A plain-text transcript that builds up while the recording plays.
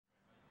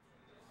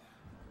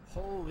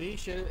Holy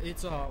shit,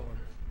 it's a hot one.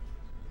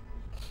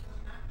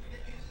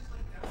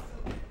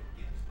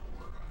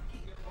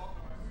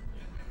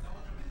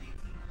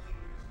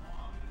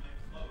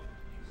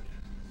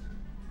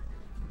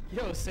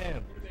 Yo,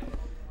 Sam.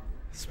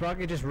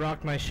 Sprocket just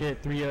rocked my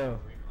shit 3-0.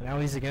 Now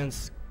he's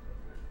against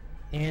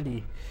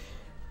Andy.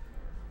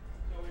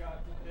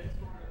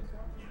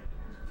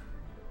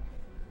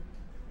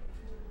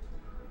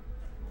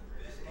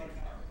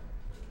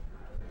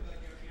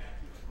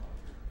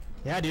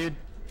 Yeah, dude.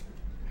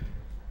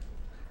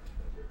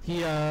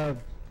 He, who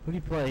did he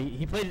play?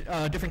 He played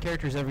different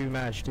characters every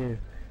match, too.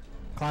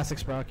 Classic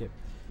Sprocket.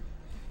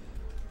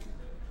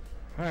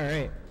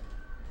 Alright.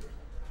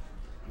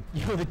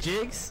 Yo, the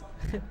jigs?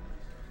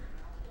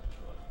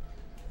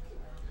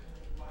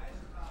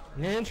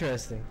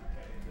 Interesting.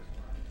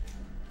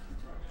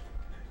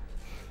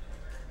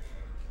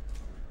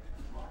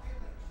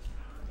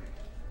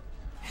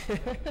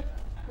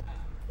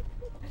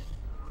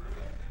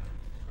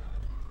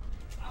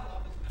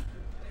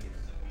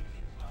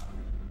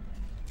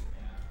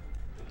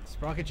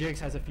 Sprocket Jigs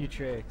has a few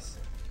tricks.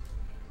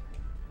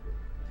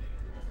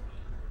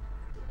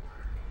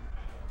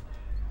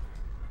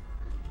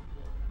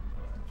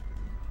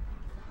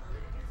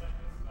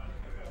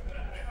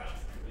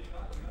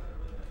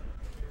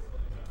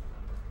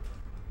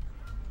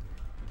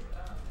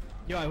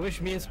 Yo, I wish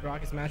me and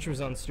Sprocket's match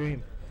was on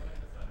stream.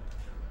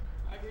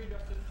 I agree,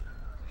 Justin.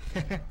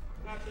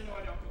 Actually, no,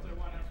 I don't, because I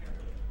want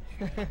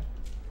to.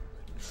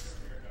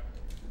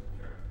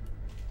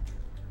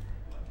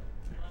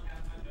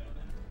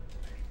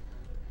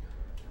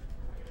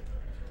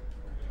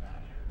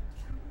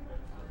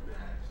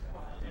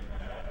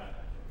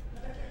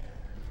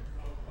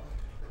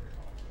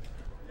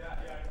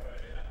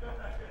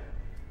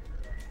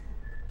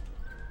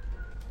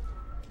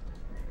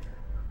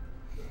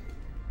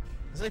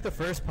 It's like the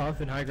first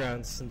puff in high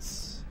ground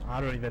since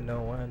I don't even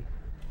know when.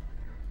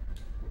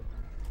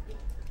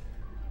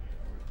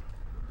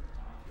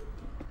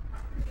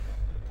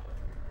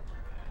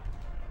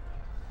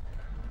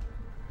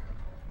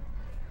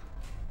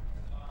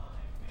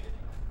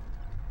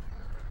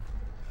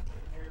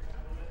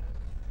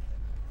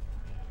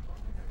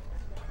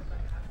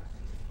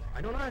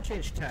 I don't know how to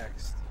change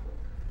text.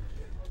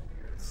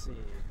 Let's see.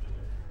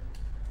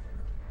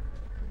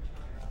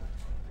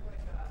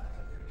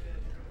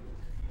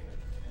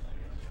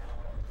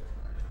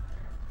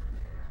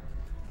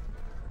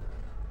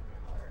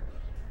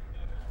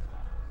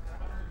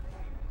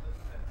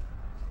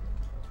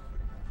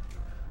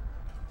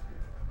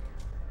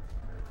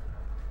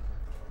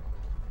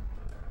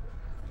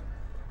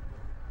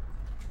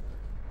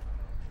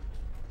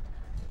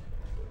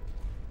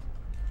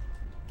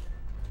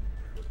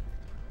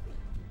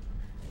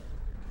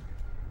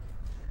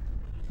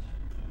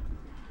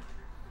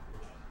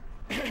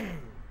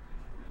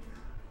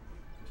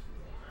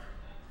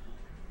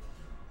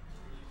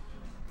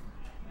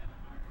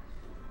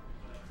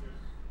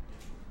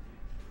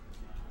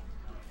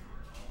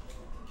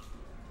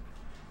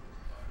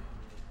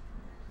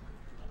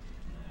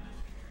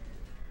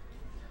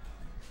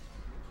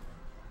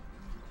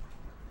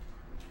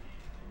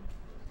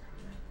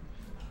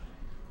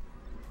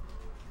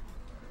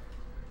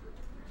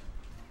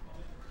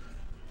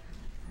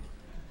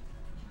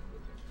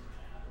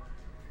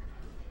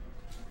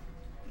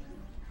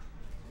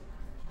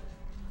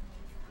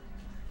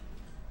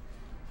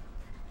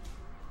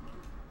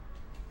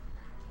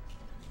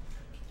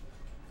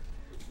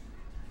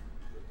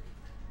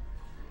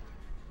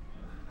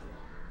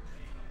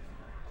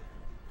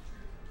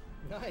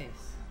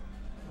 Nice.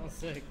 Oh,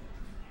 sick.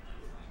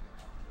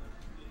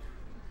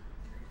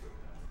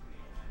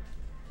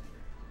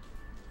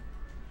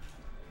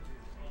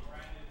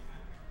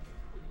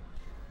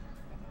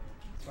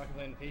 Sprocket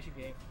playing the patient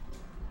game.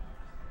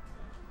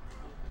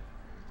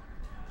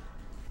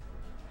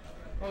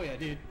 Oh yeah,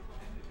 dude.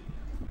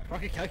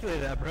 Sprocket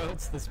calculated that, bro.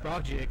 It's the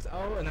Sprock jigs.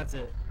 Oh, and that's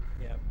it.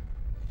 Yeah.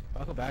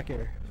 Buckle back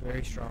here.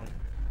 Very strong.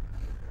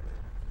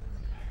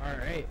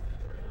 Alright.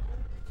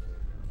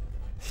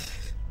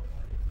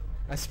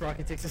 As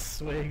Sprocket takes a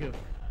swig of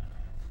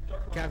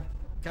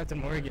Captain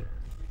Morgan.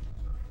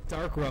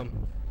 Dark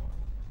rum.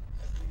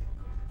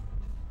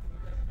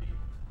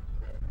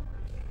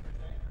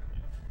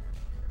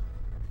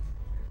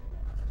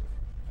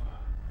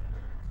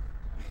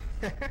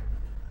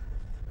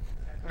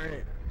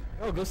 Alright.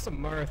 Oh, goes to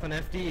Marth on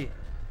FD.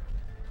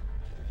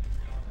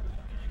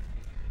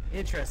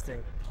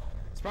 Interesting.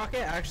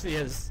 Sprocket actually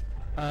has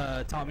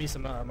taught me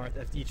some Marth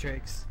FD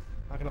tricks.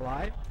 Not gonna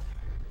lie.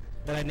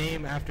 That I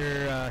name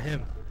after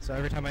him. So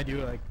every time I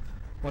do like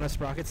one of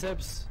Sprocket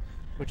sips,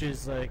 which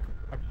is like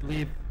I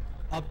believe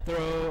up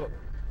throw,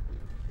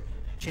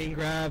 chain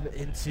grab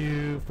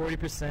into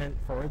 40%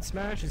 forward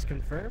smash is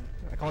confirmed.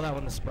 I call that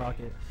one the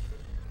Sprocket.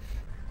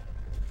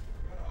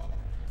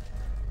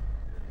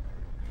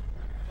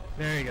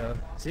 There you go.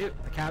 See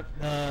the cap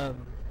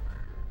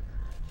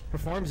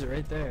performs it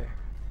right there.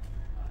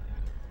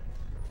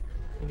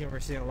 I think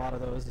we're seeing a lot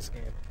of those this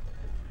game.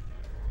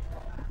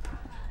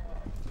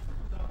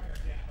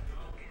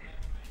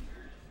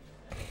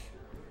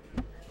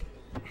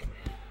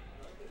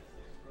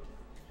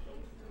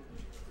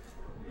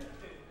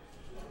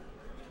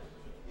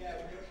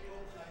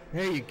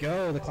 There you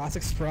go, the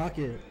classic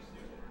Sprocket.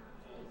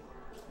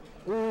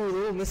 Ooh, a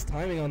little missed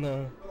timing on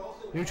the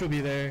neutral B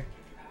there.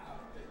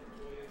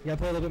 You gotta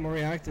play a little bit more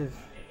reactive.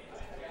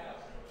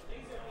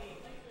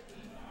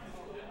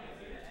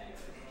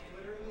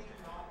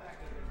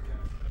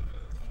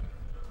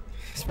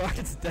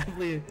 Sprocket's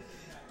definitely...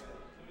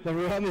 The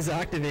ROM is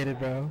activated,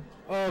 bro.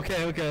 Oh,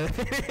 okay, okay.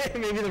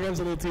 Maybe the ROM's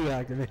a little too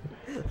activated.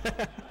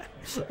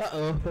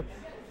 Uh-oh.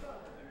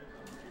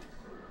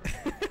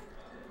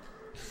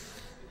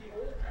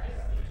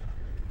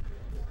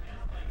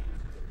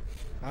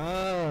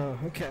 Oh,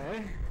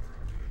 okay.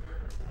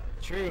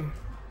 True.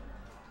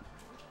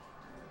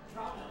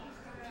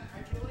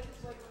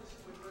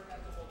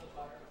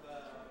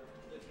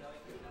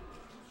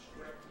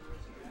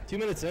 2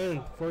 minutes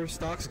in, 4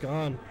 stocks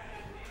gone.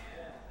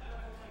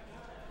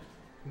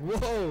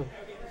 Whoa!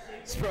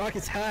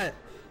 Sprocket's hat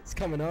is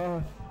coming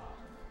off.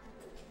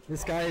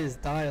 This guy is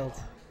dialed.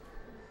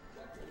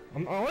 I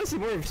want to see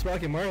more of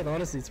Sprocket Marth,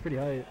 honestly, it's pretty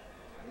hype.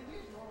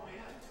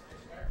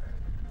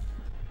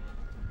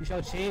 You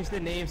shall change the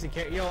names and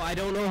Yo, I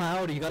don't know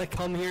how to. You gotta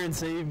come here and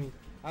save me.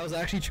 I was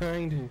actually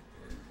trying to.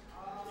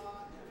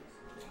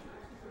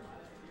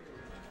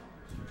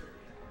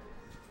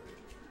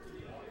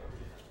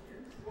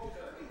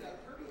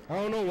 I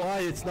don't know why,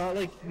 it's not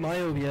like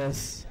my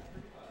OBS.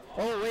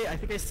 Oh wait, I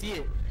think I see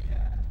it.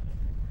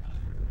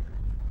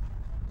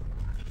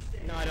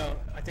 No, I don't.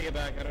 I take it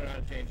back. I don't know how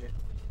to change it.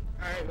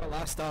 Alright, well,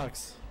 last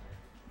stocks.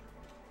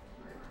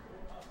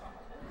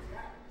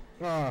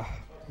 Ah,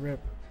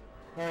 rip.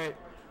 Alright.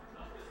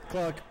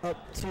 Clock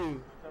up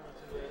 2.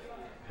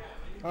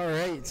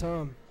 Alright,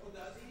 Tom.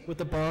 With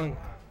the bong.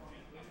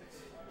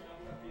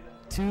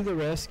 To the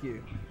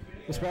rescue.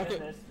 The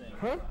Sprocket.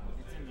 Huh?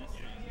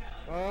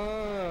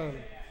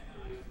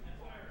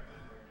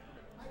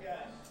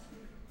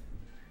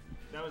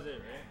 That was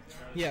it,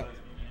 right? Yeah.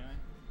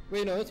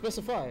 Wait, no, it's best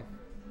of 5.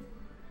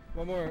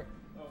 One more.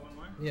 Oh, one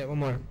more? Yeah, one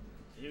more.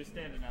 He was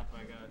standing up, I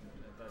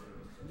thought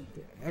he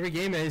was. Every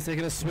game he's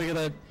taking a swig of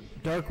that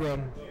dark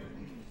rum.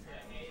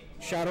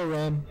 Shadow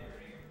rum.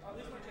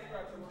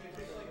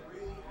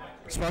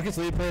 Sprocket's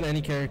literally playing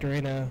any character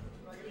right now.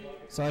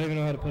 So I don't even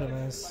know how to put him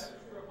as.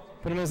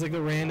 Put him as like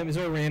the random. Is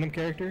there a random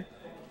character?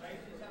 Actually,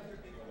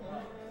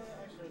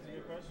 that's a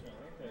good question. I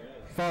think there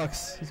is.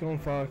 Fox. He's going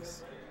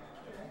Fox.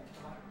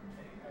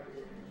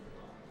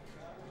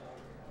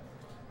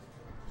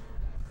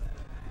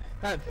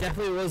 That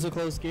definitely was a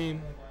close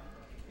game.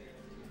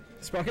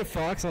 Sprocket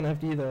Fox on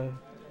FD though.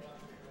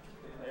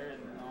 There is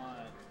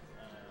not.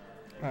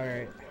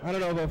 Alright. I don't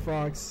know about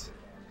Fox.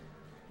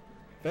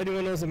 If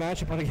anyone knows a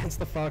matchup on against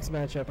the Fox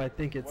matchup, I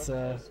think it's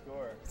What's the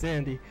score? it's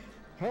Andy.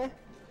 Huh?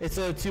 It's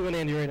a 2-1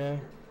 Andy right now.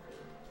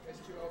 It's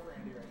 2-0 for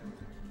Andy right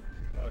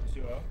now. Oh,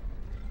 2-0?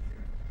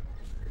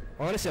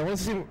 Honestly, I want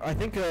to see. I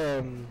think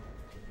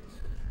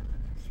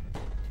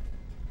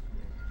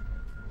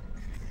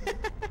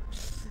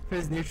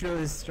his neutral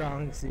is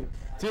strong. See,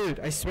 dude,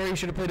 I swear you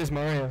should have played as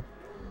Mario.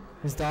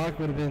 His dog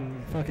would have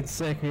been fucking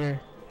sick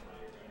here.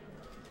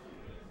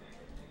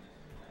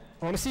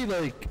 I want to see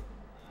like.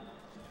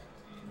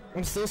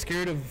 I'm still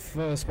scared of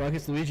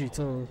Sprocket's Luigi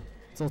till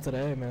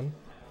today, man.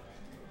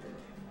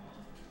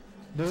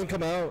 It doesn't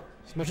come out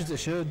as much as it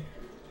should.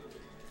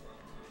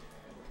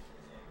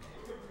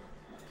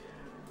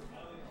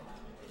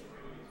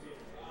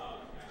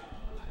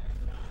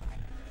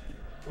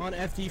 On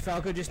FD,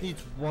 Falco just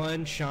needs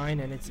one shine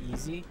and it's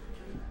easy.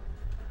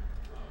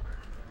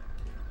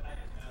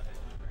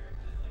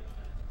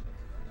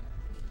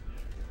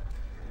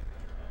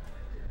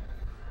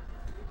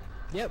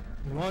 Yep,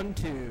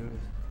 1-2.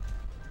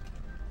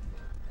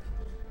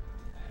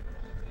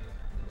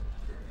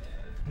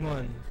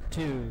 1,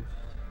 2.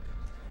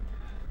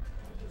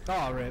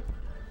 Oh, rip.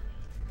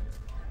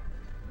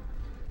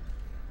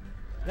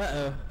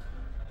 Uh-oh.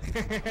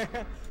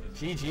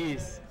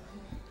 GG's.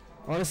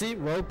 Honestly,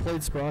 well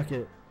played,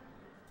 Sprocket.